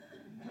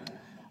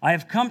I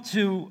have come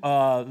to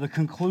the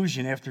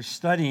conclusion after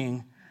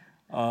studying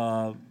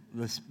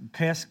this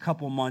past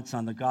couple months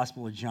on the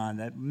Gospel of John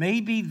that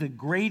maybe the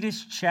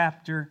greatest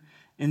chapter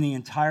in the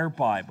entire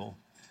Bible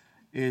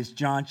is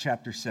John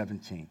chapter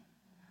 17.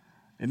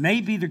 It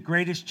may be the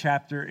greatest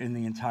chapter in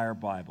the entire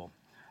Bible.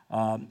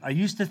 I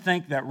used to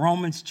think that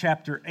Romans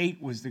chapter 8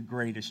 was the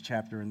greatest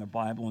chapter in the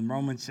Bible, and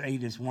Romans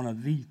 8 is one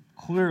of the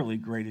clearly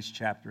greatest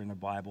chapter in the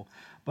Bible.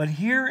 But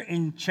here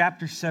in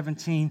chapter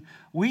 17,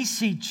 we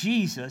see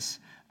Jesus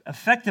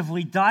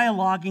effectively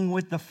dialoguing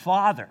with the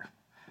Father.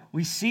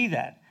 We see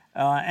that,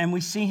 and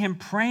we see him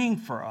praying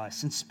for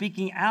us and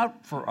speaking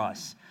out for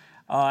us.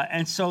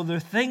 And so the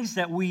things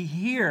that we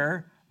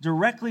hear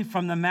directly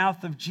from the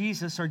mouth of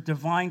Jesus are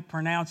divine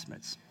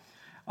pronouncements.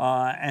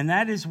 And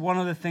that is one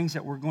of the things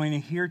that we're going to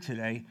hear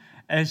today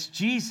as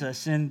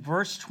Jesus in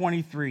verse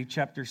 23,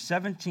 chapter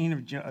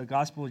 17 of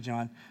Gospel of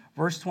John,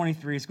 verse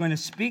 23, is going to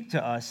speak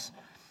to us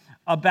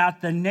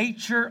about the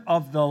nature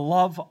of the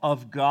love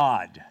of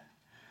God.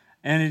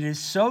 And it is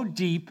so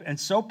deep and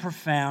so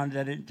profound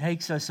that it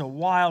takes us a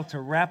while to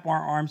wrap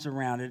our arms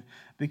around it,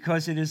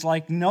 because it is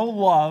like no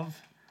love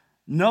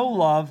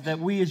that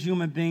we as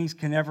human beings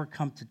can ever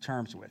come to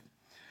terms with.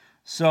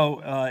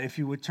 So if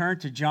you would turn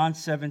to John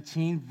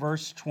 17,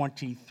 verse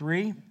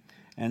 23,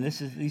 and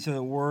these are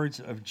the words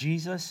of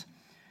Jesus.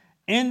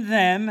 In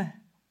them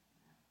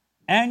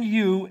and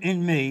you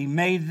in me,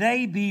 may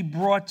they be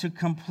brought to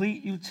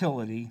complete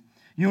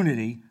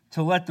unity,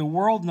 to let the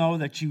world know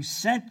that you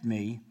sent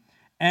me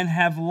and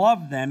have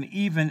loved them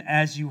even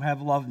as you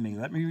have loved me.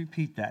 Let me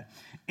repeat that.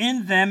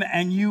 In them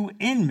and you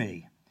in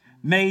me,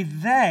 may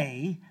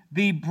they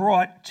be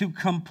brought to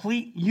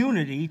complete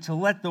unity, to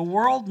let the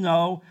world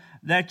know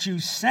that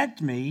you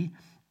sent me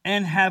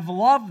and have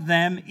loved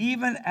them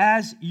even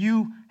as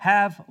you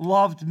have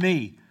loved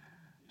me.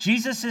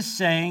 Jesus is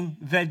saying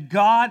that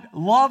God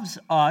loves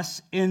us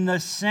in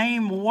the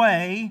same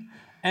way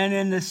and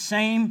in the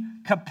same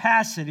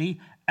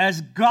capacity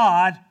as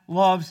God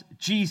loves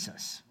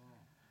Jesus.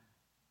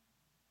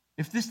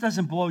 If this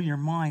doesn't blow your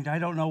mind, I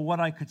don't know what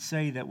I could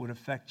say that would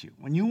affect you.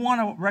 When you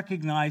want to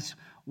recognize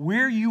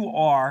where you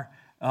are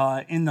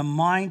in the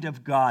mind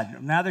of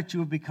God, now that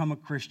you have become a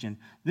Christian,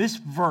 this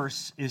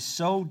verse is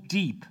so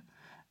deep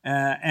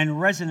and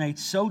resonates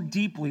so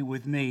deeply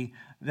with me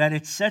that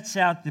it sets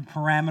out the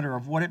parameter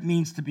of what it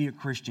means to be a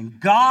Christian.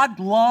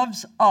 God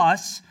loves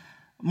us.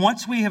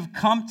 Once we have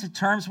come to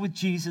terms with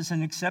Jesus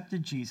and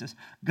accepted Jesus,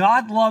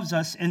 God loves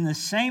us in the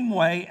same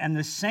way and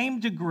the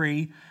same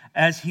degree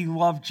as he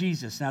loved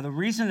Jesus. Now, the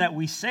reason that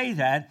we say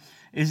that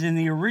is in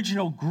the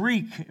original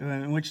Greek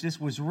in which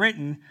this was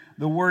written,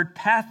 the word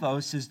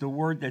pathos is the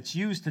word that's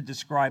used to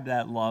describe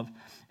that love.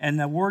 And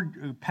the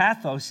word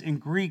pathos in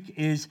Greek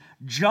is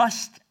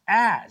just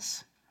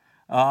as,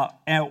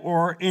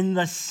 or in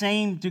the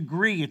same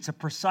degree. It's a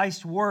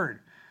precise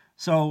word.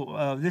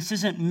 So this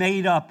isn't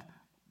made up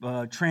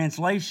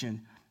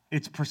translation.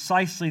 It's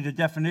precisely the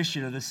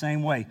definition of the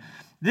same way.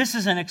 This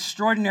is an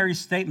extraordinary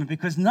statement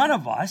because none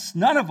of us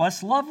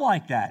love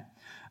like that.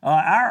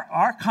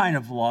 Our kind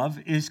of love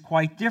is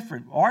quite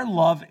different. Our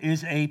love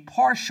is a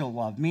partial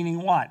love,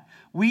 meaning what?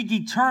 We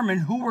determine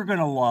who we're going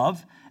to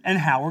love and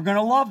how we're going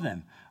to love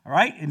them. All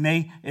right? It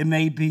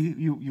may be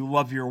you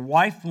love your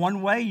wife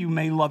one way. You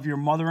may love your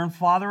mother and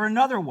father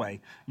another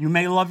way. You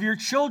may love your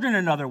children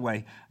another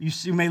way.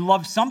 You may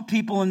love some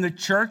people in the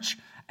church,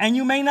 and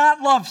you may not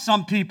love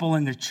some people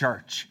in the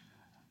church.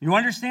 You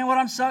understand what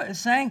I'm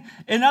saying?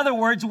 In other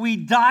words, we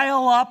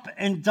dial up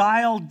and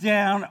dial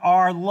down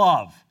our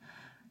love.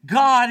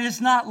 God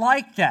is not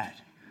like that.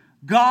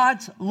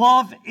 God's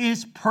love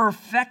is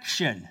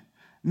perfection,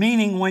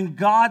 meaning when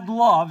God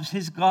loves,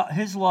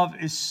 his love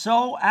is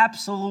so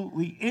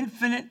absolutely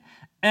infinite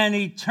and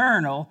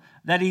eternal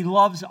that he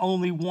loves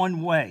only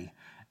one way.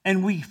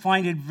 And we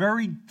find it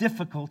very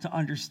difficult to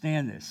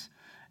understand this.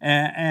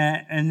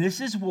 And this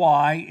is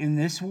why in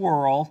this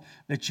world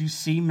that you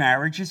see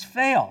marriages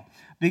fail.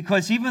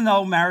 Because even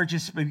though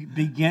marriages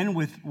begin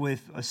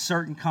with a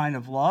certain kind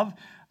of love,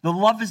 the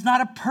love is not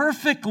a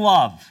perfect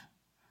love.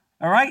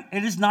 All right?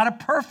 It is not a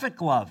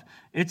perfect love.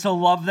 It's a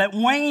love that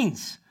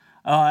wanes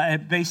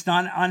based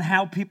on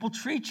how people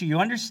treat you. You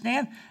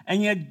understand?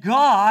 And yet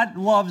God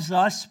loves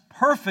us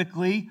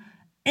perfectly,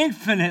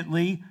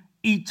 infinitely,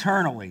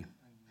 eternally.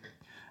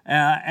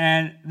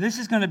 And this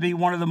is going to be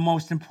one of the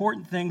most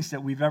important things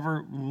that we've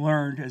ever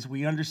learned as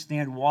we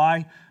understand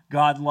why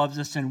God loves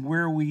us and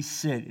where we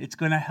sit. It's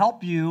going to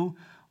help you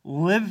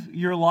live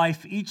your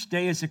life each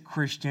day as a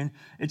Christian.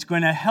 It's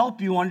going to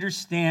help you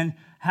understand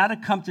how to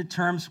come to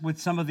terms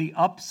with some of the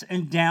ups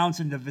and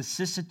downs and the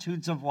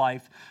vicissitudes of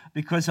life,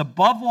 because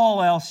above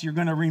all else, you're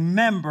going to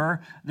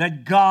remember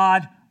that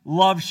God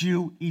loves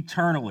you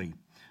eternally,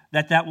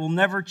 that will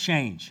never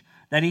change,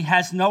 that he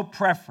has no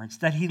preference,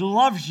 that he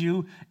loves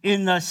you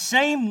in the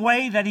same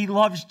way that he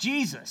loves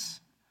Jesus.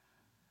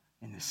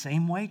 In the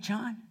same way,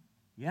 John?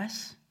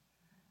 Yes.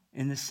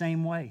 In the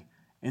same way,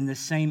 in the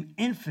same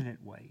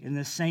infinite way, in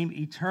the same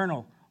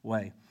eternal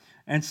way.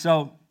 And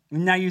so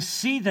now you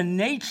see the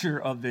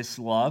nature of this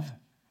love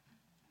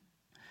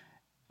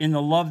in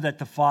the love that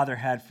the Father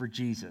had for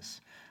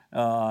Jesus.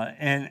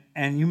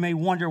 And you may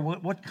wonder,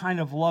 what kind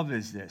of love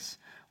is this?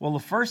 Well, the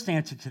first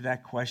answer to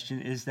that question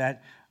is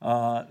that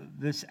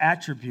this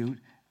attribute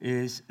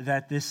is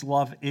that this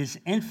love is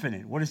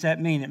infinite. What does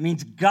that mean? It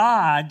means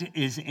God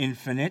is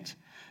infinite.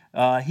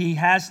 He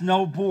has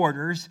no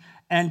borders.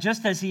 And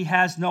just as he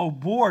has no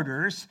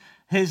borders,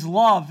 his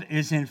love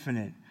is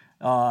infinite.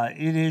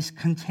 It is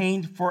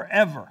contained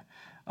forever.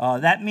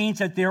 That means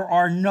that there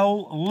are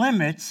no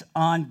limits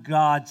on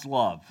God's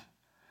love,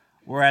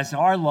 whereas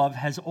our love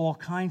has all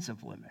kinds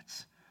of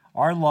limits.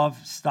 Our love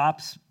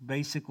stops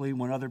basically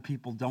when other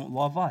people don't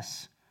love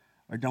us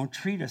or don't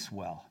treat us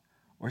well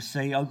or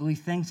say ugly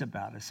things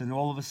about us. And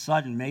all of a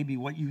sudden, maybe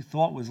what you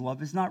thought was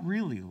love is not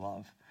really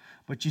love.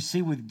 But you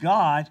see, with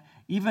God,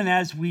 even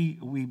as we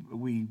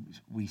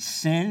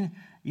sin,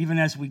 even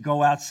as we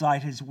go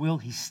outside his will,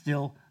 he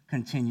still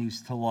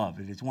continues to love.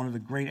 It is one of the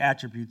great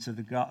attributes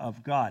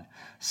of God.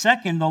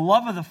 Second, the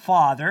love of the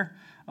Father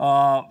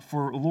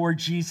for Lord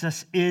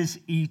Jesus is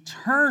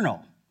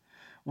eternal,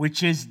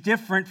 which is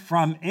different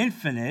from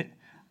infinite.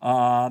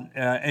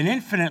 An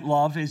infinite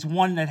love is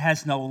one that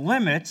has no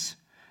limits,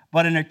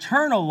 but an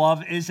eternal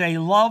love is a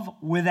love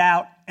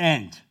without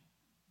end.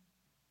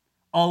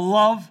 A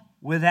love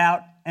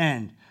without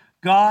end.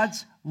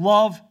 God's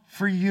love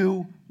for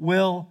you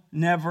will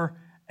never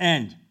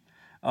end.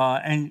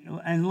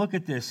 And look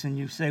at this, and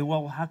you say,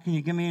 well, how can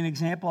you give me an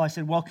example? I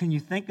said, well, can you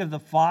think of the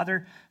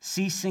Father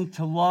ceasing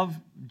to love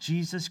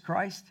Jesus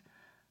Christ?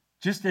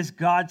 Just as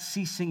God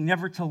ceasing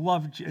never to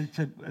love,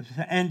 to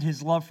end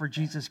his love for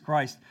Jesus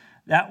Christ,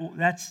 that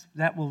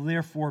will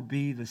therefore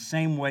be the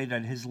same way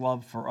that his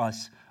love for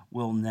us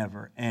will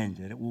never end.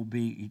 It will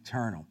be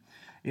eternal.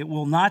 It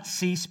will not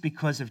cease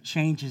because of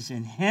changes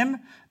in him,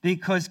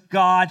 because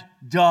God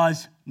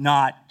does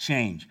not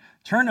change.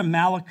 Turn to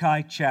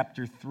Malachi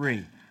chapter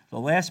 3, the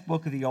last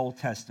book of the Old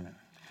Testament.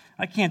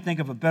 I can't think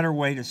of a better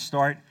way to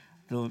start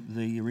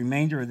the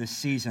remainder of the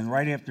season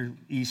right after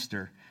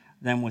Easter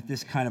than with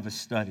this kind of a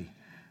study.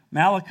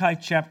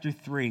 Malachi chapter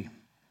 3,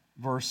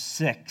 verse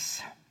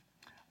 6.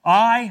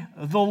 I,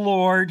 the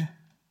Lord,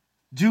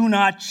 do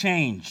not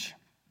change.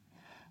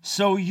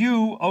 So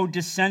you, O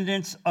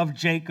descendants of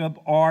Jacob,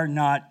 are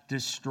not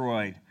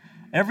destroyed.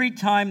 Every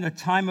time the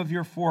time of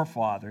your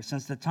forefathers,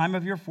 since the time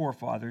of your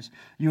forefathers,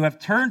 you have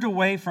turned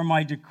away from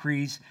my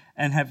decrees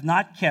and have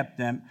not kept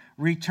them,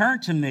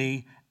 return to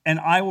me, and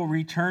I will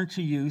return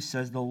to you,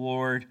 says the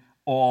Lord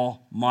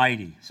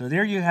Almighty. So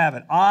there you have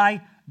it.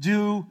 I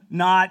do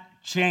not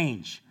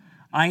change.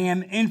 I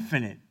am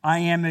infinite. I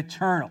am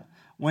eternal.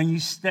 When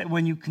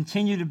you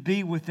continue to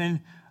be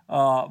within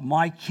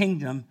my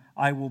kingdom,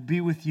 I will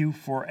be with you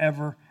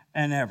forever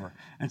and ever.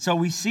 And so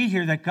we see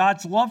here that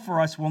God's love for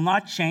us will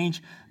not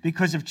change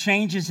because of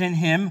changes in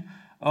him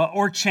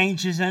or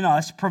changes in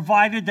us,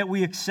 provided that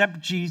we accept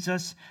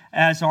Jesus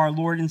as our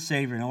Lord and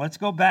Savior. Now let's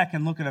go back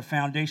and look at a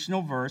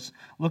foundational verse.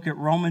 Look at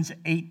Romans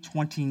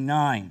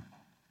 8:29.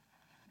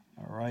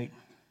 All right.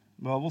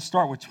 Well, we'll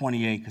start with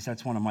 28 because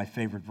that's one of my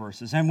favorite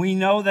verses. And we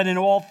know that in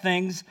all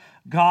things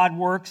God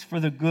works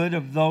for the good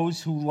of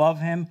those who love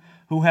him,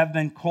 who have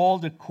been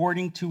called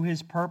according to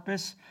his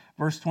purpose.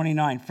 Verse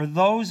 29, for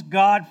those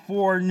God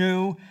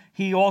foreknew,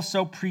 he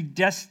also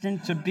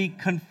predestined to be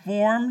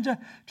conformed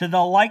to the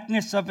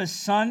likeness of his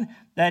Son,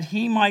 that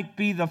he might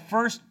be the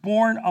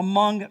firstborn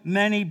among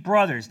many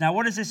brothers. Now,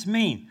 what does this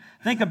mean?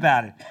 Think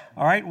about it.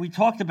 All right, we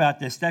talked about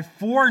this, that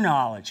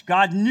foreknowledge.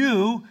 God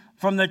knew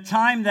from the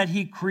time that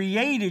he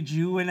created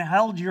you and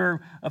held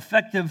your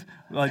effective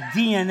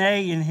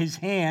DNA in his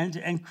hand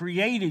and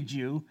created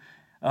you,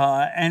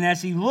 and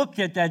as he looked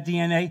at that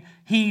DNA,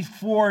 he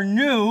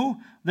foreknew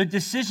the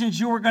decisions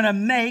you were going to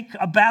make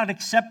about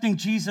accepting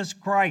Jesus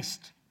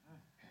Christ.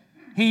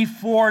 He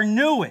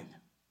foreknew it.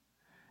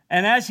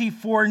 And as he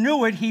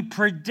foreknew it, he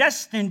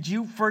predestined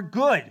you for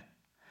good.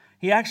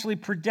 He actually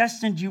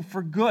predestined you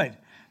for good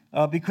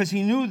because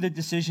he knew the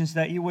decisions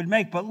that you would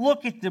make. But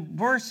look at the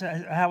verse,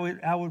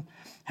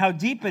 how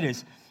deep it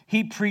is.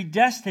 He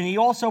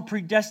also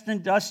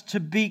predestined us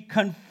to be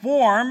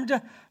conformed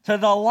to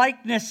the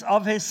likeness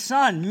of his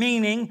Son,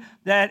 meaning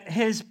that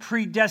his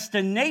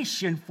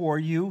predestination for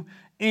you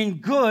in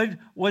good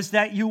was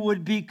that you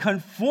would be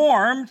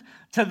conformed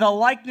to the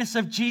likeness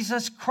of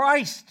Jesus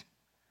Christ.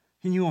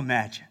 Can you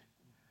imagine?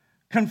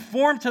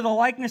 Conform to the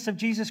likeness of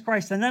Jesus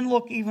Christ. And then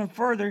look even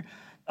further,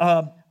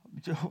 that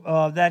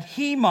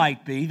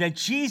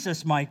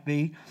Jesus might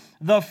be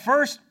the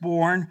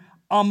firstborn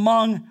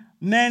among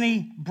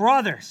many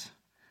brothers.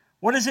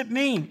 What does it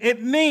mean?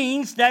 It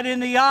means that in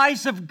the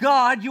eyes of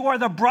God, you are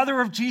the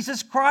brother of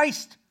Jesus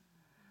Christ.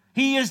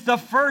 He is the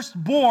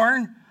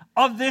firstborn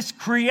of this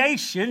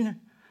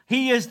creation.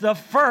 He is the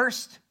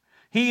first.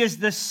 He is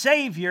the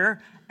Savior,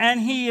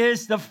 and he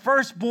is the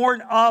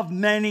firstborn of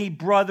many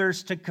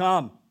brothers to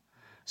come.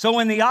 So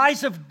in the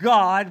eyes of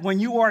God,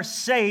 when you are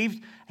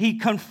saved, he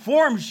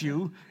conforms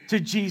you to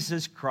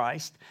Jesus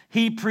Christ.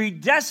 He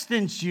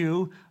predestines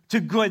you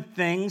to good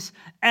things,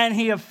 and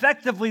he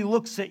effectively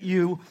looks at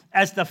you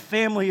as the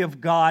family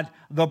of God,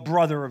 the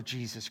brother of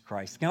Jesus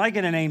Christ. Can I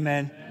get an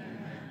amen?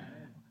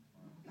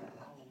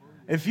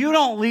 If you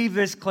don't leave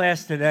this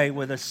class today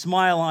with a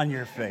smile on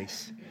your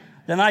face,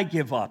 then I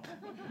give up.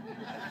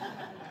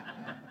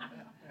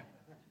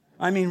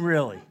 I mean,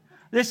 really,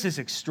 this is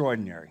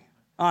extraordinary.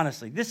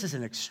 Honestly, this is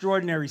an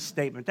extraordinary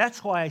statement.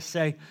 That's why I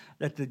say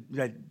that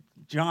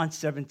John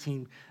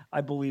 17,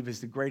 I believe,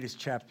 is the greatest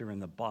chapter in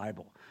the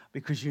Bible,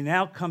 because you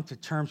now come to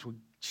terms with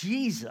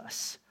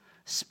Jesus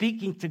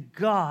speaking to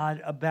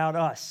God about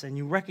us, and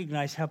you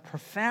recognize how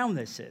profound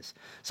this is.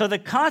 So the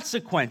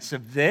consequence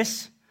of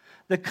this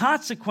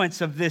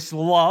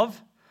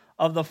love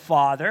of the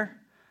Father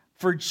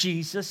for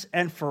Jesus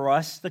and for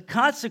us, the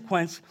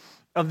consequence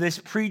of this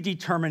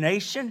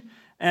predetermination,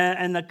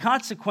 and the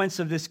consequence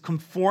of this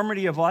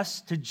conformity of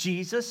us to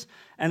Jesus,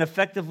 and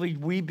effectively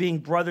we being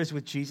brothers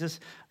with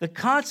Jesus, the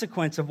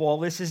consequence of all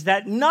this is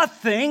that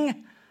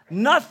nothing,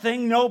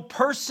 no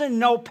person,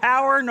 no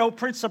power, no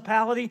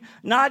principality,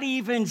 not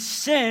even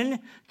sin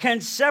can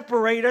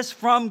separate us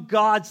from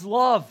God's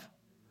love.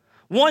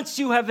 Once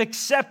you have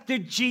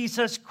accepted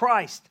Jesus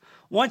Christ,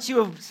 once you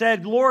have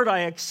said, Lord,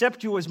 I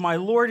accept you as my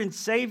Lord and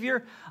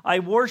Savior, I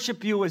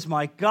worship you as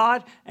my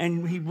God,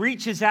 and he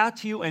reaches out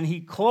to you and he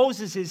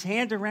closes his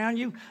hand around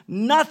you,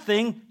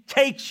 nothing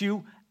takes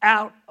you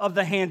out of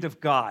the hand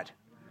of God.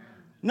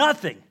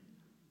 Nothing.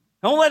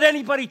 Don't let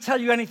anybody tell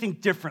you anything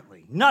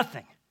differently.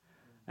 Nothing.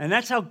 And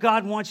that's how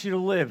God wants you to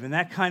live, in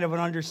that kind of an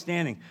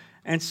understanding.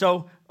 And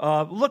so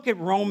look at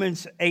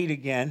Romans 8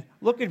 again.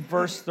 Look at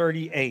verse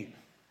 38.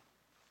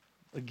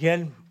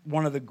 Again,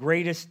 one of the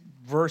greatest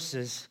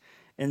verses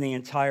in the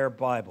entire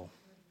Bible.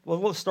 Well,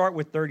 we'll start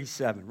with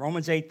 37.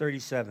 Romans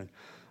 8:37.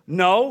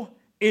 No,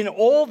 in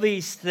all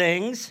these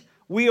things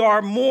we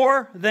are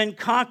more than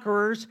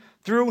conquerors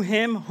through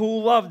him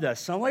who loved us.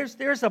 So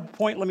there's a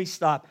point, let me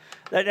stop,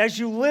 that as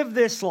you live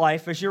this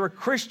life, as you're a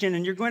Christian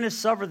and you're going to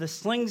suffer the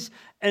slings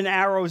and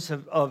arrows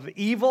of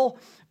evil,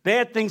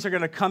 bad things are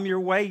going to come your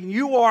way,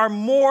 you are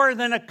more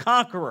than a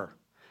conqueror.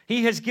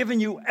 He has given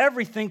you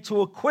everything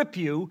to equip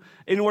you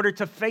in order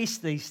to face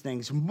these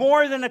things.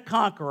 More than a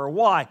conqueror.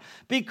 Why?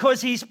 Because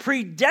he's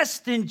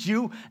predestined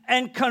you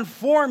and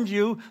conformed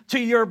you to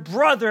your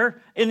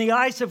brother in the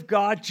eyes of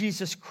God,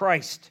 Jesus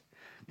Christ.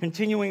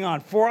 Continuing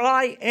on. For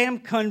I am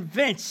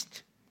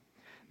convinced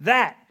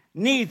that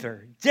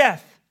neither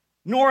death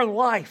nor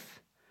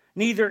life,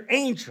 neither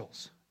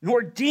angels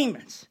nor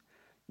demons,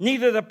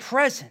 neither the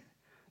present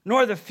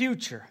nor the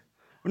future,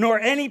 nor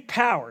any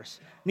powers,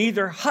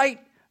 neither height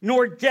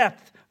nor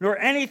depth, nor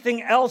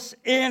anything else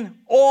in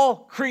all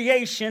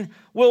creation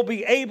will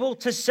be able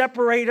to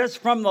separate us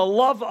from the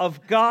love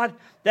of God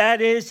that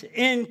is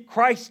in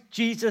Christ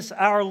Jesus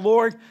our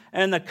Lord.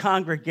 And the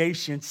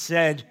congregation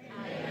said,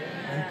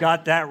 Amen. You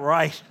got that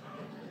right.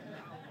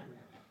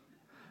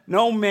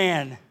 No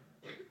man,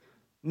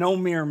 no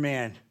mere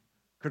man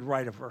could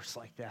write a verse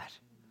like that.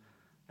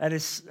 That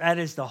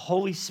is the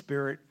Holy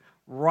Spirit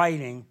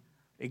writing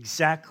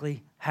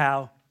exactly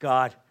how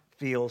God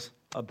feels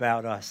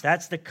about us.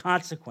 That's the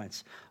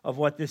consequence of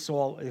what this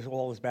all is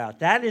about.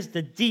 That is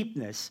the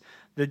deepness,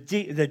 the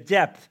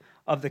depth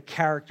of the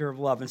character of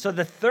love. And so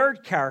the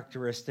third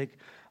characteristic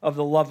of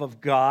the love of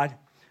God,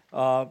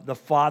 the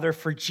Father,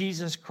 for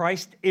Jesus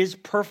Christ is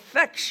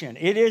perfection.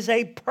 It is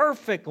a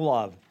perfect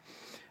love.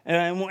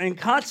 And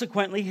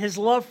consequently, his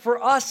love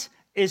for us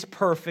is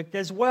perfect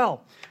as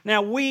well.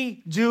 Now,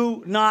 we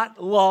do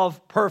not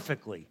love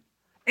perfectly.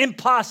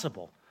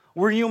 Impossible.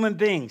 We're human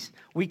beings.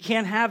 We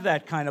can't have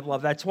that kind of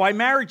love. That's why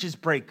marriages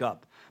break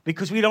up,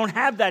 because we don't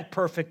have that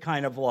perfect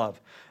kind of love.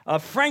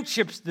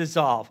 Friendships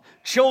dissolve.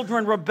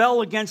 Children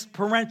rebel against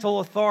parental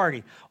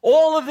authority.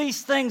 All of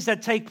these things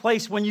that take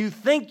place when you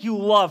think you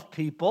love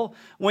people,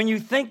 when you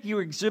think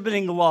you're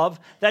exhibiting love,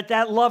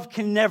 that love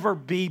can never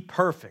be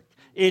perfect.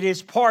 It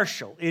is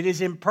partial. It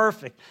is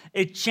imperfect.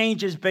 It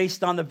changes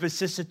based on the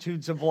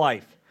vicissitudes of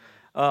life.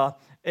 And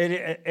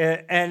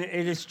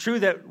it is true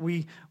that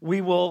we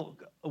will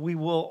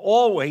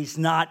always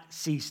not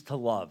cease to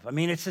love. I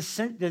mean, it's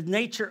the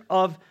nature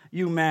of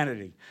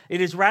humanity. It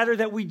is rather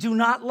that we do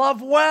not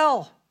love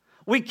well.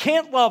 We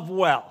can't love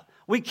well.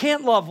 We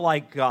can't love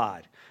like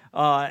God.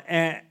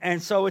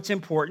 And so it's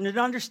important to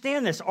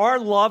understand this. Our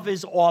love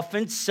is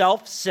often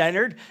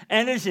self-centered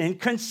and is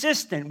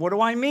inconsistent. What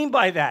do I mean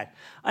by that?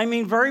 I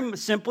mean very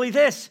simply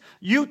this.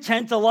 You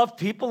tend to love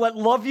people that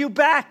love you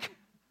back.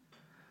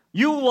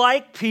 You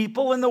like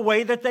people in the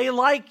way that they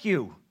like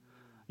you.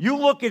 You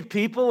look at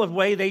people the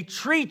way they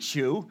treat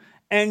you,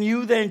 and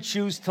you then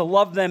choose to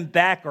love them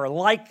back or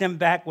like them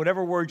back,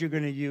 whatever word you're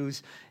going to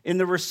use, in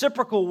the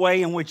reciprocal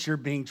way in which you're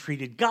being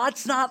treated.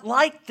 God's not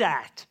like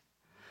that.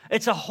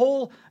 It's a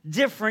whole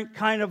different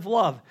kind of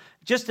love.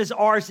 Just as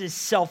ours is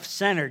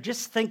self-centered,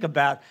 just think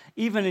about,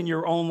 even in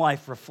your own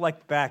life,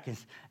 reflect back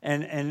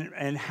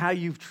and how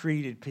you've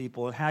treated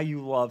people and how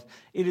you love.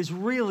 It is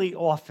really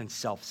often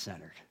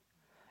self-centered.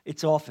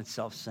 It's often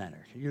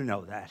self-centered. You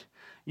know that.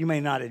 You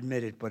may not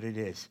admit it, but it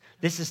is.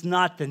 This is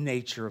not the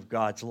nature of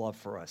God's love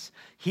for us.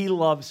 He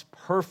loves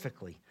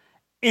perfectly,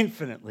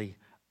 infinitely,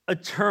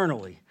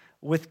 eternally,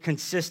 with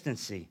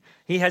consistency.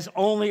 He has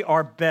only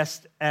our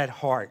best at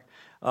heart.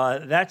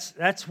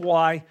 That's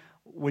why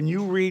when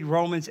you read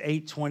Romans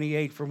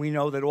 8:28, for we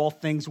know that all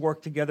things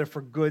work together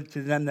for good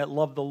to them that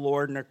love the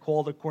Lord and are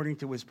called according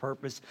to his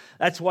purpose.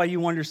 That's why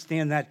you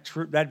understand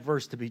that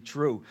verse to be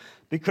true.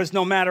 Because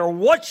no matter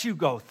what you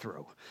go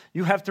through,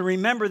 you have to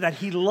remember that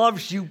he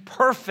loves you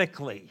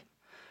perfectly,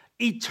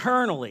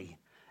 eternally,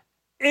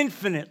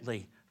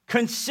 infinitely,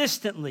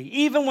 consistently,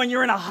 even when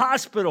you're in a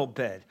hospital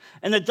bed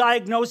and the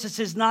diagnosis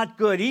is not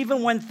good,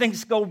 even when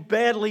things go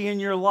badly in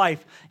your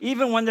life,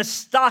 even when the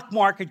stock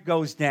market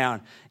goes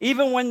down,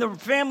 even when the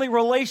family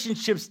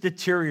relationships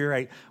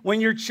deteriorate,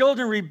 when your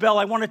children rebel,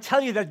 I want to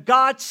tell you that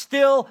God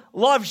still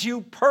loves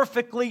you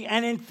perfectly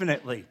and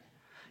infinitely.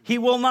 He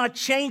will not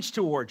change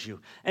towards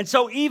you. And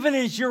so even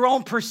as your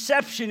own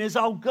perception is,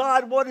 oh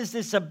God, what is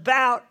this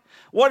about?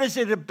 What is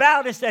it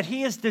about is that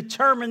he is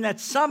determined that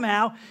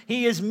somehow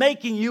he is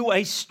making you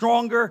a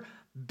stronger,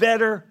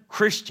 better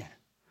Christian.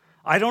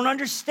 I don't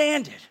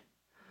understand it.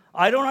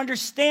 I don't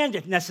understand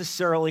it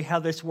necessarily how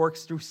this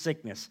works through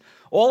sickness.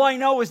 All I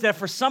know is that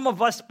for some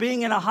of us,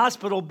 being in a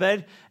hospital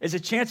bed is a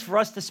chance for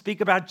us to speak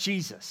about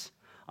Jesus.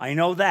 I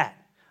know that,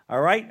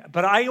 all right?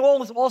 But I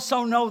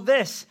also know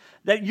this,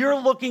 that you're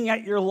looking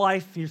at your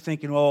life, you're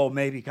thinking, oh,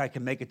 maybe I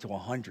can make it to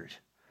 100.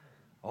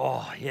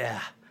 Oh,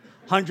 yeah.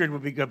 100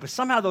 would be good, but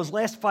somehow those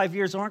last 5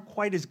 years aren't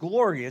quite as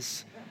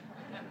glorious.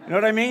 You know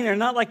what I mean? They're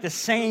not like the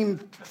same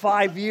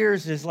 5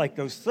 years as like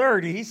those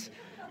 30s,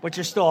 but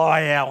you're still, oh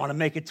yeah, I want to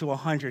make it to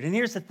 100. And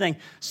here's the thing.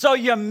 So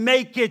you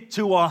make it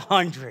to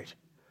 100.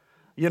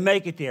 You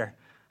make it there.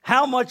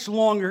 How much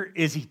longer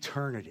is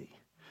eternity?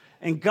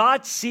 And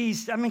God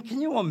sees, I mean,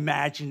 can you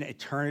imagine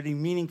eternity,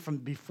 meaning from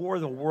before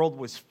the world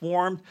was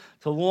formed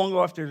to long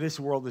after this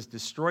world is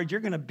destroyed?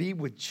 You're going to be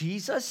with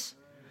Jesus?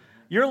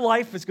 Your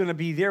life is going to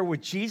be there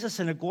with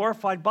Jesus in a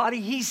glorified body.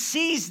 He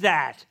sees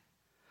that.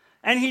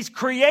 And he's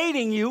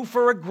creating you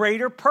for a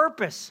greater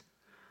purpose.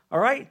 All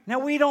right? Now,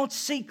 we don't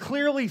see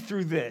clearly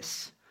through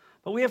this,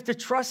 but we have to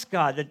trust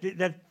God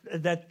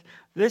that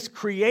this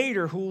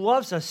creator who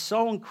loves us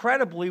so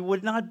incredibly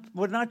would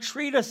not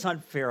treat us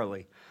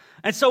unfairly.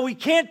 And so we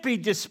can't be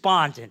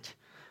despondent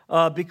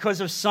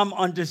because of some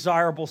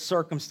undesirable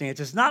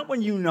circumstances. Not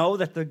when you know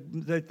that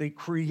the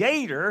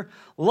Creator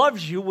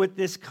loves you with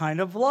this kind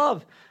of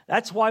love.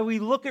 That's why we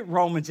look at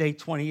Romans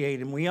 8:28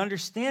 and we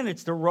understand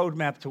it's the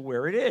roadmap to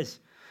where it is.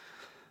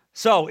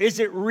 So, is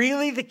it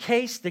really the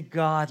case that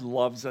God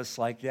loves us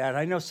like that?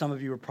 I know some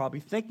of you are probably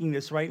thinking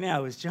this right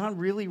now. Is John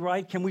really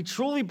right? Can we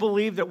truly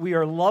believe that we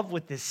are loved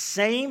with the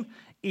same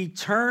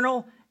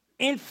eternal,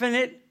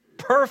 infinite,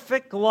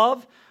 perfect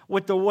love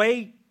with the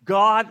way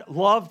God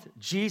loved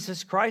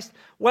Jesus Christ?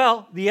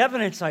 Well, the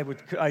evidence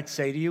I'd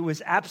say to you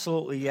is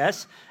absolutely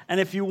yes. And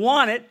if you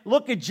want it,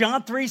 look at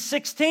John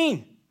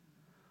 3:16.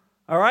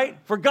 All right?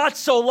 For God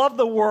so loved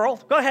the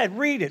world. Go ahead,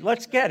 read it.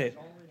 Let's get it.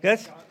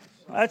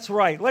 That's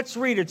right. Let's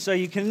read it so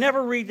you can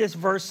never read this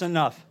verse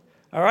enough.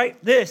 All right?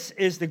 This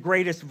is the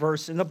greatest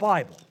verse in the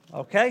Bible.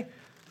 Okay?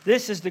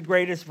 This is the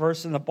greatest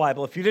verse in the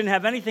Bible. If you didn't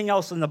have anything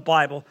else in the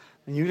Bible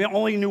and you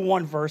only knew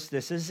one verse,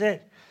 this is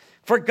it.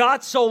 For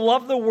God so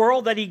loved the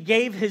world that he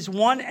gave his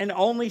one and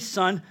only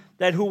Son,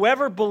 that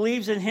whoever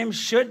believes in him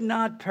should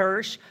not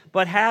perish,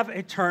 but have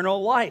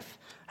eternal life.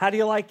 How do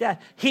you like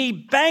that? He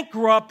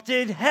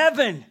bankrupted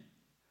heaven.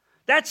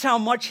 That's how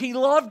much he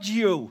loved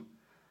you.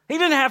 He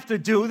didn't have to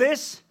do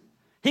this.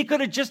 He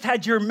could have just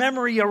had your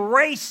memory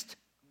erased.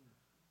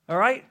 All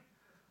right?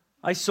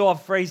 I saw a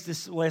phrase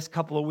this last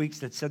couple of weeks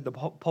that said the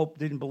Pope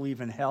didn't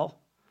believe in hell.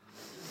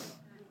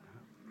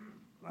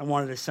 I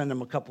wanted to send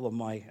him a couple of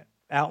my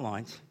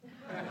outlines.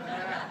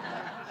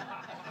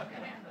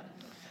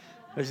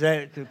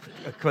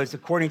 Because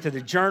according to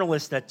the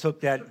journalist that took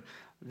that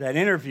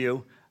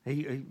interview,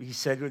 he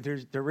said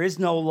there is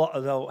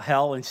no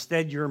hell.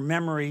 Instead, your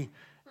memory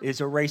is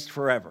erased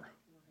forever.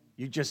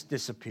 You just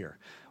disappear.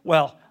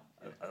 Well,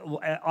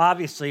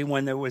 obviously,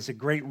 when there was a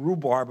great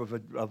rhubarb of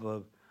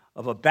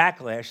a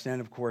backlash,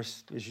 then, of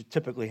course, as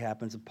typically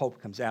happens, the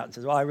Pope comes out and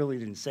says, well, I really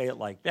didn't say it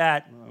like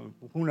that.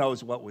 Who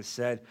knows what was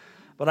said.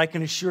 But I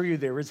can assure you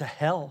there is a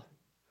hell.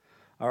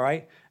 All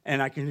right?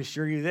 And I can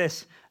assure you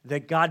this,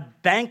 that God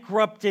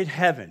bankrupted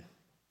heaven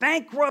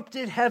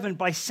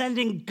by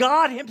sending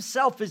God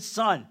himself, his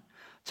Son,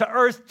 to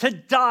earth to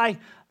die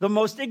the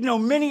most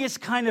ignominious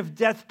kind of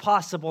death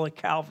possible at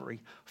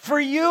Calvary. For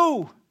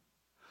you.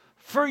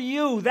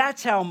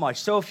 That's how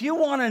much. So if you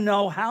want to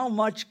know how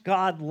much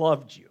God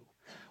loved you,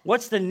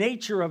 what's the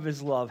nature of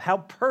his love, how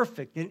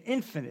perfect and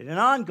infinite and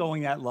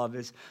ongoing that love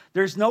is,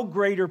 there's no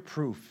greater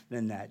proof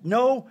than that.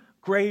 No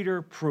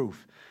greater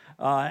proof.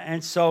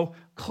 And so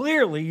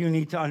clearly you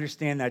need to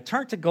understand that.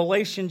 Turn to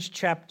Galatians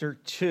chapter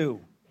 2,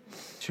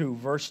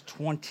 verse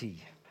 20.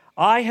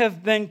 I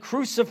have been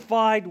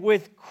crucified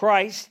with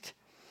Christ,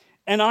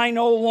 and I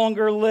no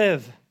longer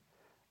live,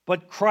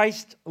 but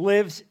Christ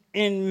lives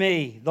in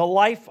me. The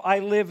life I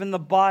live in the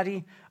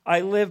body,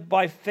 I live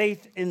by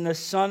faith in the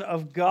Son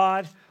of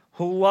God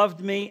who loved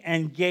me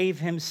and gave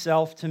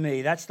himself to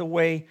me. That's the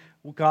way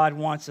God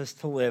wants us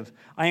to live.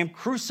 I am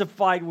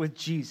crucified with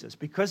Jesus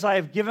because I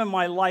have given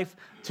my life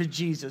to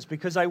Jesus,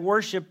 because I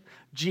worship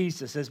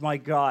Jesus as my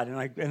God,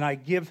 and I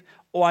give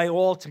my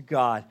all to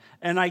God,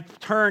 and I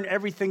turn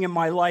everything in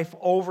my life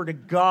over to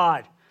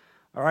God.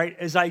 All right?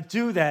 As I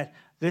do that,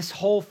 this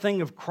whole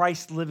thing of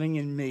Christ living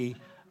in me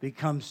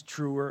becomes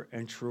truer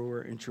and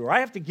truer and truer.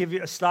 I have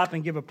to stop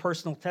and give a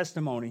personal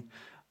testimony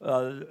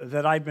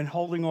that I've been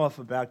holding off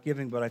about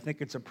giving, but I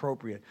think it's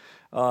appropriate.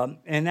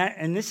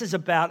 And this is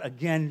about,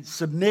 again,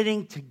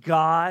 submitting to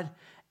God,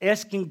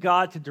 asking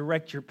God to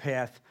direct your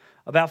path.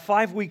 About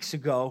 5 weeks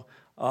ago,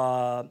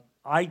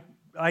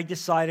 I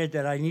decided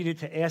that I needed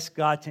to ask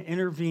God to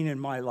intervene in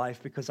my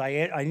life because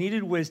I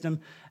needed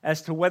wisdom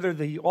as to whether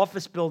the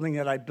office building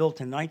that I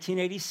built in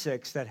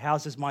 1986 that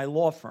houses my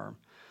law firm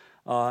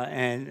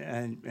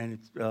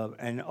and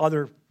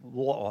other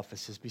law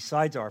offices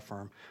besides our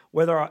firm,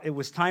 whether it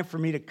was time for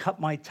me to cut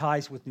my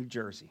ties with New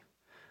Jersey.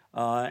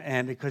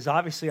 And because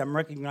obviously I'm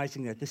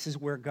recognizing that this is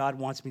where God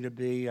wants me to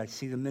be. I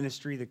see the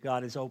ministry that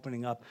God is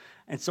opening up.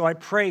 And so I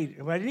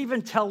prayed. I didn't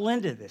even tell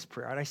Linda this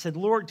prayer. And I said,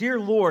 Lord, dear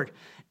Lord,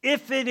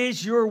 if it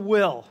is your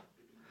will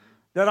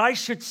that I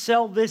should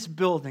sell this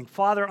building,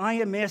 Father, I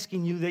am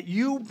asking you that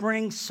you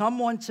bring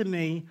someone to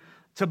me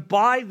to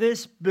buy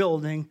this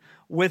building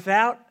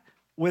without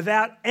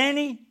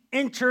any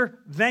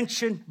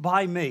intervention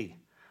by me.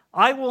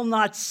 I will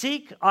not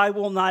seek, I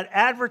will not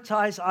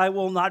advertise, I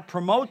will not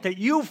promote, that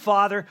you,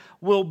 Father,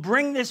 will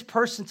bring this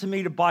person to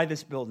me to buy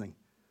this building.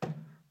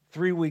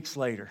 3 weeks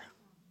later,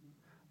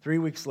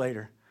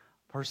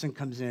 person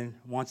comes in,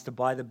 wants to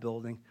buy the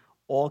building,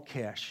 all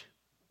cash,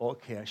 all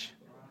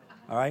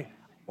right,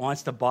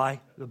 wants to buy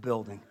the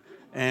building.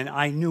 And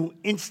I knew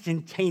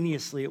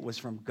instantaneously it was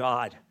from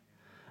God.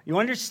 You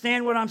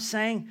understand what I'm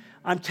saying?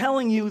 I'm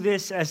telling you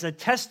this as a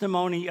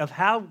testimony of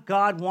how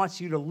God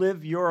wants you to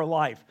live your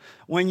life.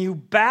 When you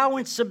bow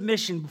in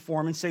submission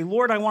before him and say,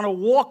 Lord, I want to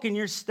walk in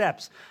your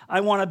steps.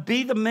 I want to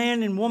be the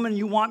man and woman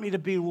you want me to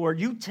be, Lord.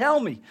 You tell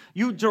me.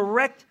 You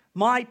direct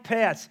my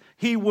paths.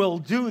 He will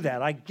do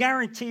that. I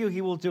guarantee you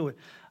he will do it.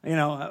 You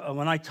know,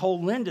 when I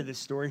told Linda this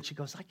story, and she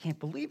goes, I can't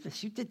believe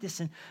this. You did this,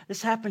 and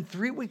this happened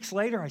 3 weeks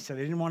later. I said,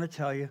 I didn't want to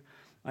tell you.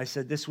 I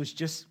said, this was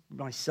just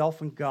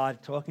myself and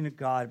God, talking to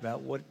God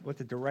about what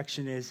the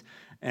direction is,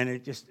 and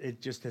it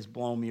just has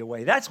blown me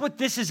away. That's what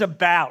this is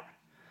about.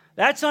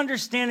 That's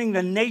understanding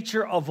the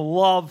nature of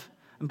love.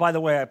 And by the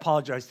way, I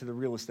apologize to the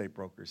real estate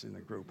brokers in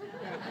the group.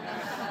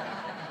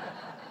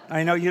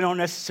 I know you don't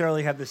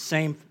necessarily have the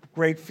same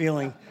great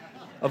feeling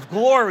of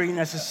glory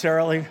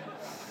necessarily,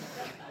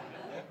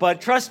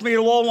 but trust me,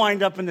 it'll all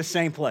wind up in the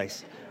same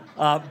place.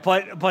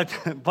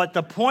 But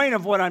the point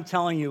of what I'm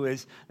telling you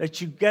is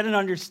that you get an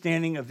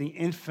understanding of the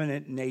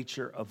infinite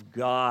nature of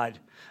God,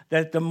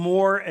 that the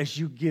more as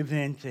you give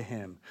in to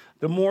him,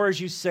 the more as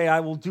you say,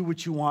 I will do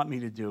what you want me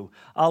to do.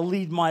 I'll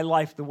lead my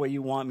life the way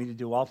you want me to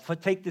do. I'll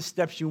take the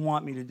steps you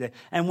want me to do.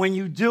 And when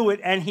you do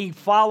it and he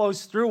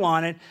follows through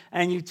on it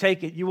and you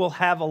take it, you will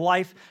have a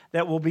life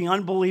that will be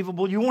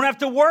unbelievable. You won't have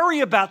to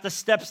worry about the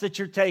steps that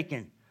you're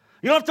taking.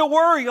 You don't have to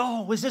worry,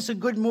 is this a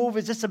good move?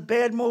 Is this a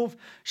bad move?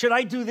 Should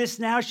I do this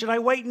now? Should I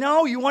wait?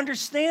 No, you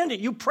understand it.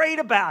 You prayed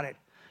about it.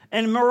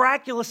 And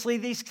miraculously,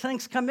 these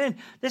things come in.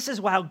 This is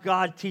how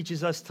God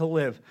teaches us to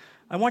live.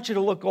 I want you to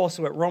look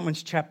also at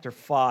Romans chapter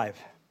 5,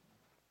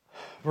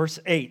 verse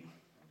 8.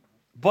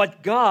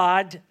 But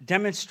God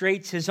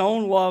demonstrates his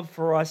own love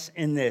for us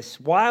in this.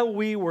 While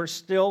we were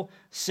still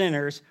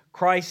sinners,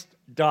 Christ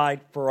died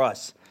for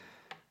us.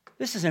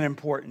 This is an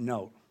important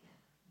note.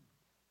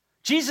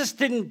 Jesus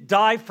didn't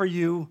die for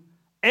you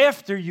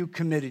after you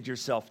committed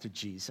yourself to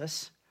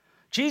Jesus.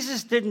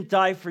 Jesus didn't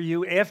die for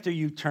you after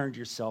you turned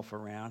yourself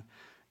around.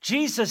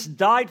 Jesus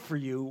died for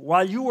you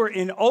while you were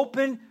in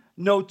open,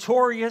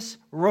 notorious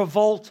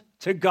revolt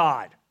to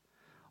God.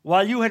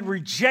 While you had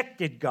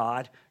rejected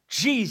God,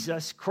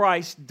 Jesus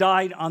Christ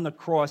died on the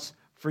cross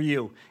for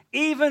you,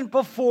 even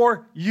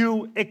before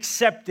you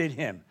accepted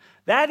him.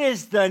 That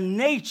is the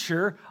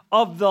nature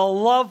of the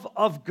love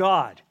of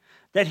God.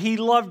 That he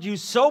loved you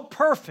so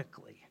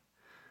perfectly,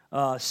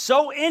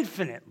 so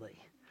infinitely,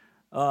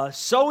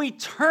 so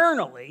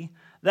eternally,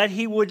 that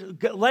he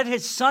would let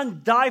his son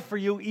die for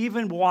you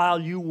even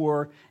while you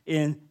were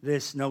in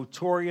this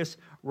notorious,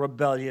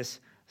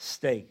 rebellious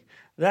state.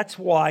 That's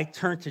why,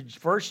 turn to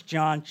 1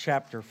 John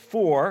chapter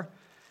 4,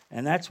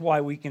 and that's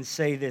why we can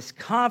say this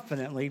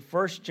confidently.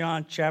 1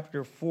 John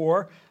chapter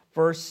 4,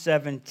 verse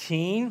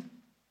 17.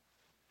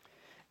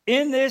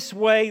 In this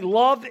way,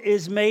 love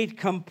is made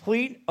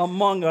complete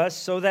among us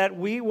so that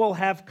we will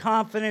have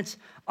confidence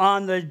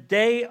on the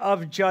day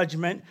of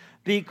judgment,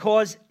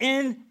 because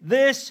in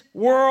this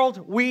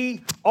world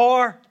we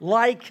are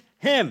like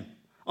him.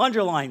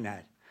 Underline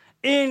that.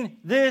 In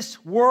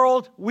this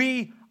world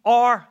we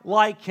are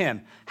like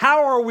him.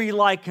 How are we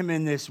like him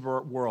in this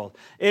world?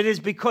 It is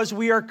because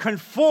we are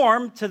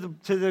conformed to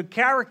the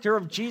character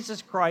of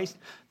Jesus Christ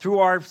through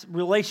our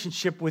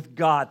relationship with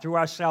God, through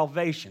our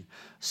salvation.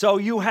 So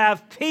you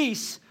have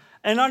peace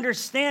and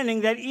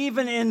understanding that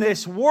even in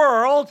this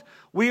world,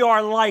 we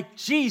are like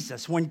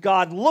Jesus. When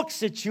God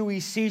looks at you, he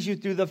sees you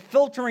through the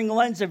filtering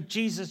lens of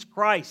Jesus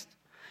Christ.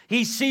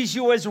 He sees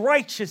you as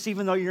righteous,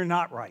 even though you're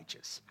not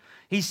righteous.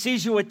 He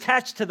sees you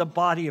attached to the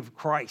body of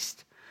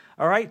Christ.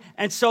 All right?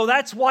 And so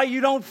that's why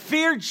you don't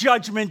fear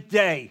Judgment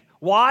Day.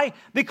 Why?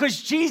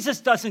 Because Jesus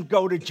doesn't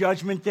go to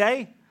Judgment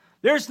Day.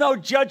 There's no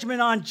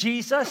judgment on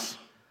Jesus.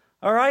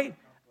 All right?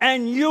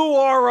 And you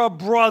are a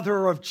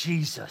brother of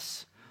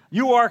Jesus.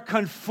 You are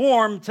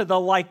conformed to the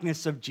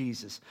likeness of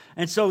Jesus.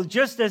 And so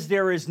just as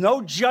there is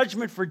no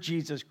judgment for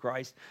Jesus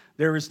Christ,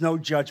 there is no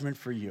judgment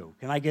for you.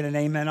 Can I get an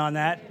amen on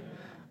that? Amen.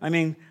 I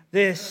mean,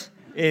 this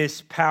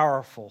is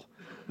powerful.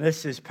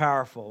 This is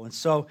powerful. And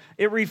so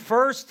it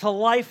refers to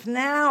life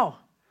now.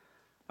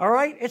 All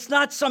right? It's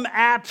not some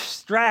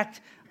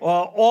abstract,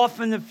 off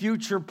in the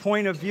future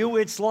point of view.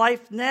 It's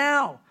life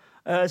now,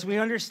 as we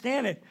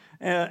understand it.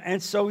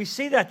 And so we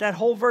see that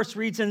whole verse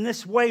reads, in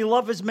this way,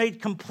 love is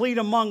made complete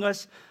among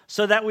us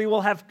so that we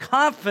will have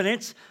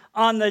confidence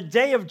on the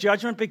day of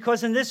judgment,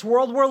 because in this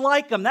world we're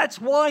like him.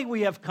 That's why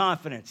we have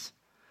confidence,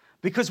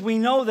 because we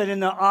know that in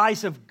the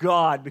eyes of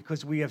God,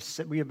 because we have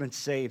been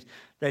saved,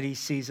 that he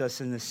sees us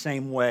in the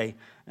same way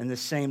and the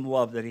same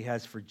love that he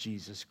has for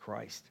Jesus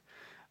Christ.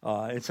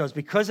 And so it's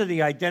because of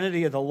the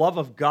identity of the love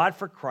of God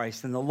for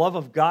Christ and the love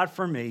of God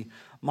for me,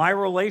 my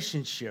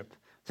relationship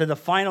to the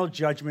final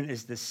judgment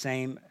is the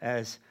same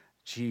as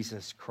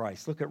Jesus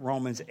Christ. Look at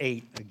Romans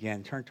 8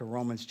 again. Turn to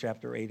Romans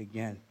chapter 8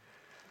 again.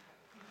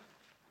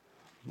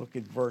 Look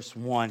at verse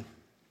 1.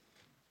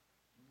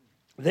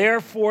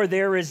 Therefore,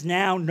 there is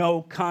now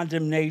no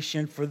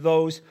condemnation for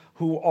those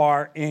who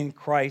are in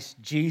Christ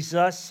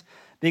Jesus,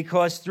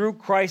 because through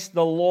Christ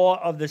the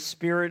law of the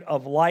Spirit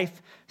of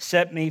life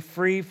set me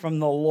free from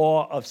the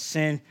law of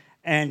sin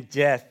and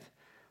death.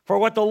 For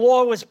what the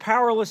law was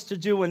powerless to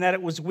do, and that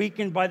it was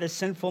weakened by the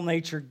sinful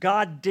nature,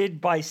 God did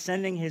by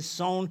sending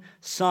his own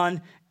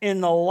Son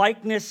in the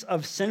likeness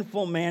of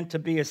sinful man to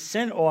be a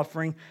sin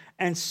offering,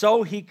 and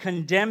so he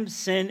condemned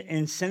sin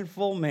in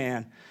sinful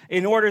man,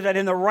 in order that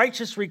in the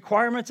righteous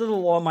requirements of the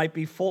law might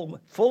be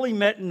fully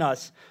met in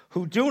us,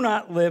 who do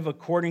not live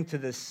according to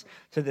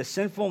the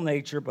sinful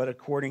nature, but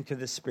according to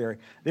the Spirit.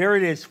 There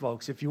it is,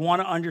 folks. If you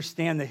want to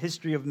understand the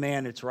history of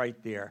man, it's right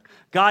there.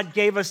 God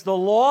gave us the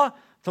law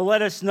to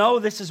let us know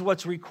this is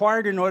what's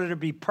required in order to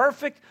be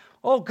perfect.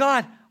 Oh,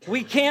 God,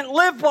 we can't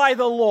live by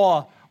the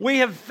law. We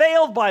have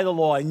failed by the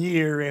law. And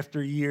year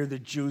after year, the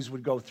Jews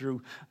would go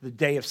through the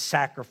day of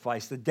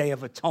sacrifice, the day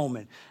of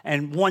atonement.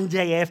 And one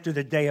day after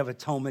the day of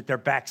atonement, they're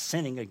back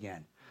sinning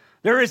again.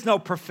 There is no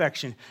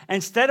perfection.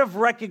 Instead of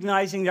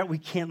recognizing that we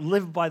can't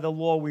live by the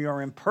law, we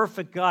are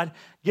imperfect. God,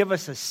 give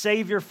us a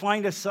Savior.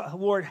 Find us,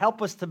 Lord,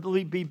 help us to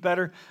be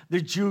better.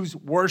 The Jews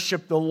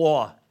worship the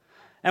law.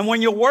 And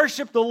when you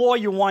worship the law,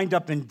 you wind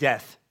up in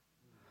death.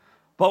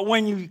 But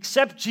when you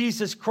accept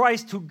Jesus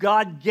Christ, who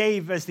God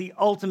gave as the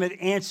ultimate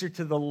answer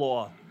to the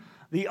law,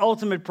 the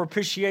ultimate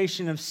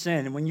propitiation of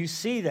sin, and when you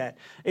see that,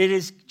 it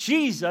is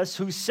Jesus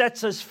who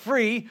sets us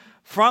free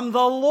from the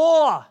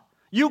law.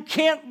 You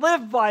can't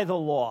live by the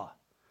law,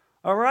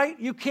 all right?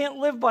 You can't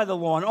live by the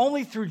law, and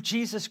only through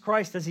Jesus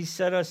Christ does he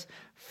set us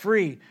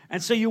free.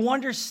 And so you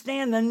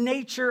understand the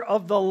nature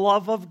of the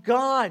love of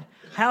God,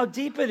 how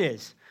deep it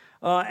is.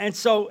 And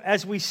so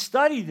as we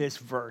study this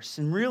verse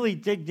and really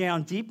dig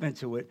down deep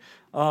into it,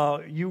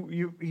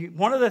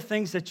 one of the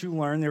things that you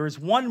learn, there is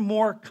one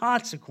more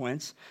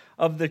consequence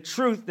of the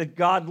truth that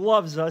God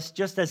loves us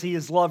just as he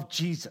has loved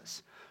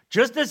Jesus.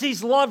 Just as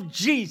he's loved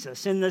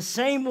Jesus in the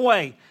same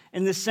way,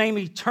 in the same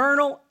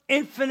eternal,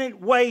 infinite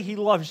way he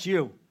loves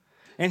you.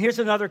 And here's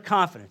another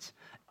confidence.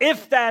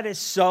 If that is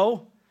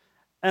so,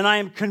 and I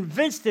am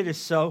convinced it is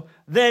so,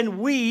 then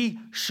we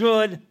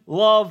should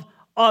love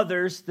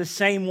others the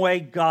same way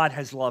God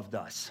has loved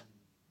us.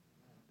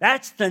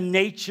 That's the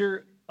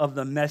nature of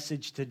the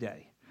message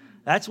today.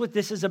 That's what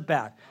this is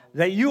about.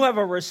 That you have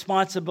a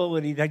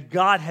responsibility, that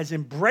God has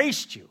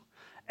embraced you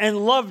and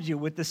loved you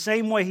with the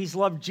same way he's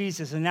loved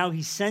Jesus, and now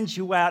he sends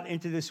you out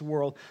into this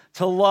world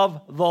to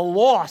love the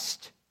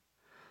lost,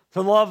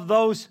 to love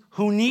those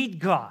who need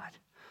God,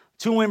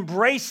 to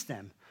embrace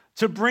them,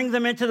 to bring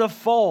them into the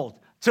fold,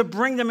 to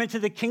bring them into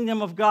the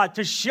kingdom of God,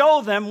 to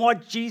show them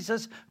what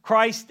Jesus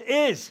Christ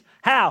is.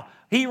 How?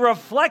 He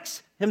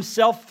reflects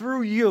himself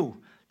through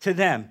you to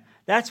them.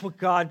 That's what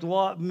God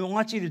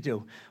wants you to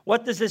do.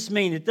 What does this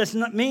mean? It does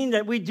not mean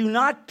that we do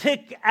not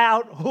pick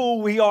out who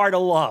we are to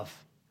love.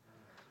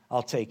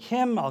 I'll take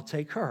him, I'll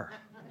take her.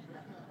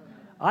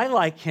 I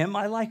like him,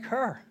 I like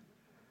her.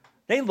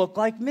 They look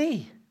like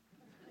me.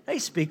 They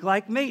speak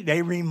like me.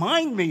 They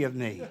remind me of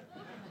me.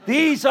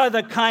 These are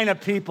the kind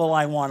of people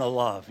I want to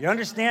love. You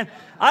understand?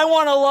 I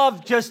want to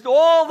love just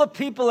all the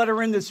people that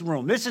are in this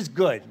room. This is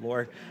good,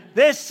 Lord.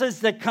 This is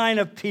the kind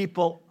of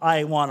people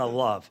I want to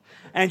love.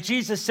 And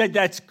Jesus said,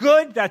 that's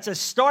good. That's a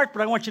start,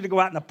 but I want you to go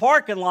out in the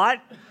parking lot.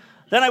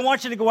 Then I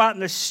want you to go out in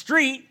the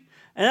street.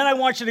 And then I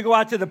want you to go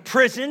out to the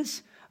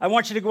prisons. I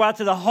want you to go out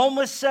to the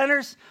homeless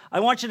centers.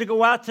 I want you to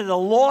go out to the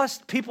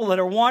lost people that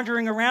are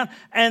wandering around.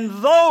 And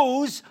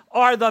those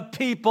are the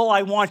people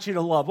I want you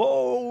to love.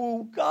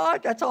 Oh,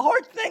 God, that's a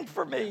hard thing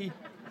for me.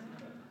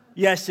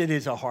 Yes, it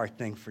is a hard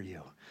thing for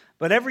you.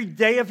 But every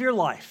day of your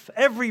life,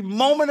 every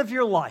moment of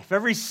your life,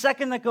 every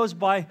second that goes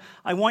by,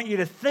 I want you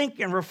to think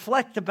and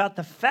reflect about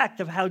the fact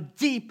of how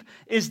deep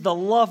is the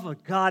love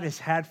that God has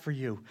had for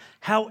you.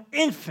 How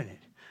infinite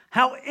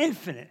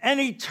and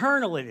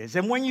eternal it is.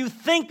 And when you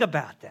think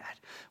about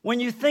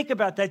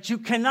that, you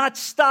cannot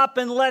stop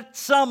and let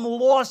some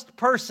lost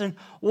person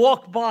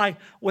walk by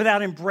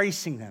without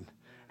embracing them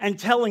and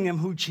telling them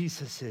who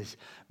Jesus is,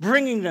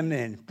 bringing them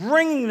in,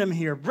 bringing them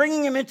here,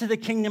 bringing them into the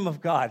kingdom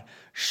of God,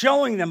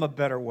 showing them a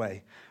better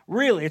way.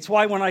 Really, it's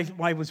why when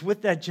I was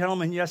with that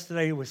gentleman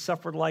yesterday who was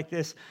suffered like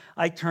this,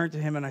 I turned to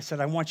him and I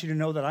said, I want you to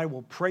know that I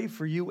will pray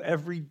for you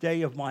every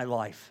day of my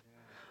life.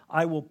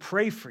 I will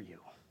pray for you.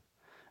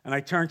 And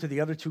I turned to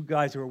the other two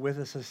guys who were with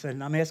us. I said,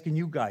 and I'm asking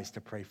you guys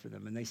to pray for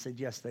them. And they said,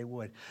 yes, they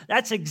would.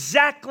 That's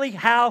exactly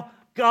how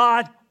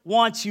God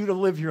wants you to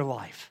live your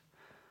life.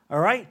 All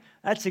right?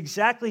 That's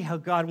exactly how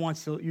God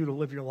wants you to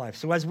live your life.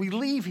 So as we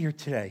leave here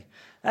today,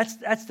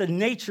 that's the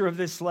nature of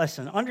this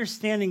lesson,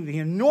 understanding the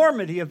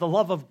enormity of the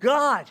love of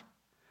God.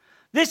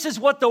 This is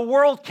what the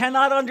world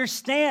cannot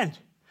understand.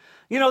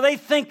 You know, they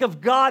think of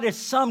God as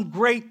some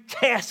great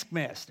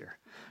taskmaster,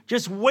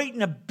 just waiting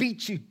to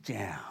beat you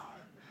down.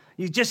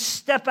 You just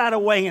step out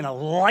of the way and a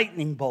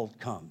lightning bolt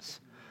comes.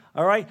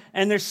 All right?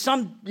 And there's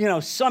some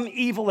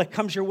evil that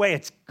comes your way,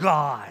 it's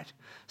God.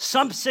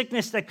 Some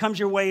sickness that comes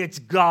your way, it's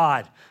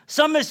God.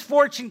 Some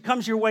misfortune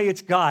comes your way,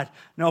 it's God.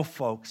 No,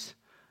 folks.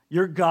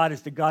 Your God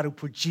is the God who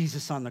put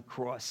Jesus on the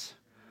cross,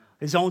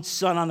 his own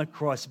son on the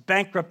cross,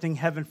 bankrupting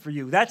heaven for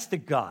you. That's the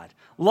God,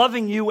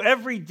 loving you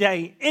every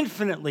day,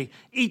 infinitely,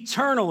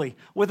 eternally,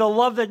 with a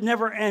love that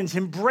never ends,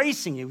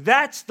 embracing you.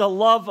 That's the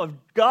love of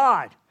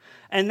God.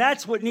 And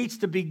that's what needs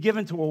to be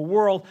given to a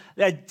world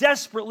that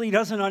desperately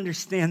doesn't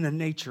understand the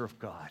nature of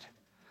God.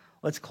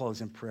 Let's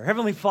close in prayer.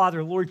 Heavenly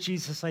Father, Lord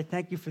Jesus, I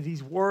thank you for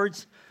these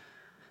words.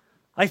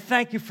 I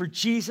thank you for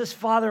Jesus,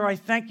 Father. I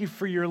thank you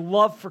for your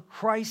love for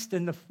Christ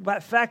and the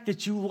fact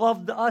that you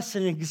loved us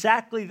in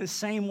exactly the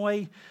same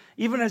way.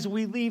 Even as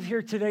we leave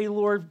here today,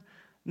 Lord,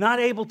 not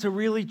able to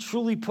really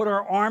truly put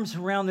our arms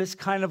around this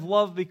kind of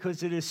love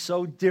because it is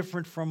so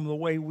different from the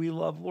way we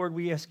love. Lord,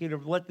 we ask you to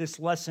let this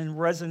lesson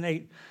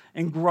resonate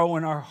and grow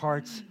in our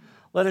hearts.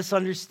 Let us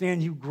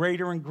understand you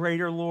greater and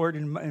greater, Lord,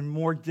 in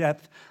more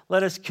depth.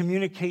 Let us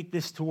communicate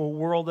this to a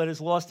world that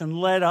is lost, and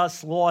let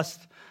us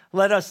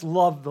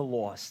love the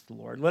lost,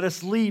 Lord. Let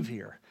us leave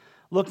here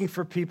looking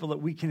for people that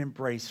we can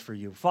embrace for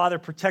you. Father,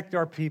 protect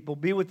our people.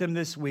 Be with them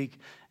this week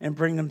and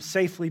bring them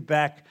safely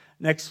back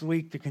next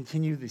week to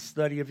continue the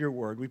study of your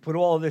word. We put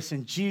all of this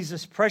in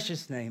Jesus'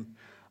 precious name.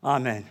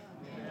 Amen.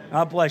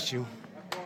 God bless you.